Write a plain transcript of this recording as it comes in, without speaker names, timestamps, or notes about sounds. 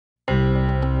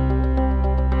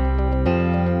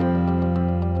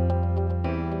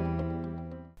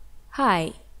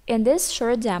Hi, in this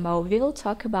short demo, we will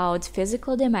talk about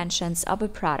physical dimensions of a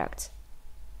product.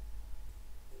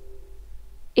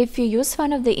 If you use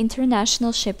one of the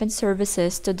international shipping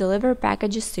services to deliver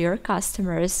packages to your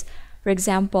customers, for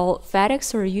example,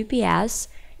 FedEx or UPS,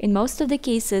 in most of the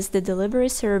cases, the delivery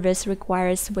service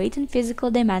requires weight and physical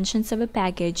dimensions of a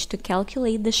package to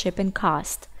calculate the shipping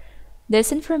cost.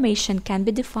 This information can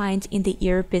be defined in the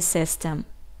ERP system.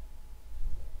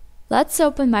 Let's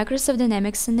open Microsoft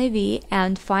Dynamics NAV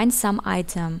and find some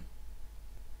item.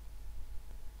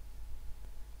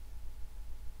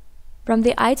 From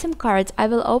the item card, I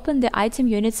will open the item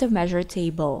units of measure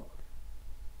table.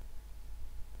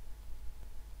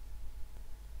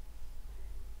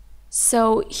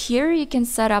 So here you can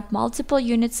set up multiple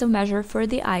units of measure for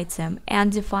the item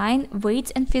and define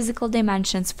weight and physical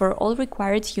dimensions for all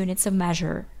required units of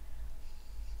measure.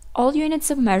 All units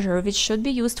of measure which should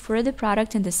be used for the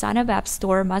product in the Sana Web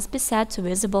Store must be set to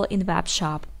visible in Web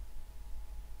Shop.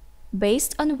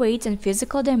 Based on weight and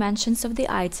physical dimensions of the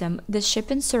item, the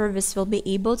shipping service will be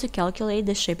able to calculate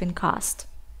the shipping cost.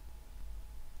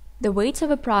 The weight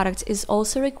of a product is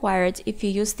also required if you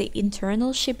use the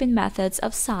internal shipping methods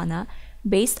of Sana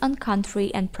based on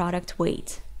country and product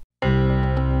weight.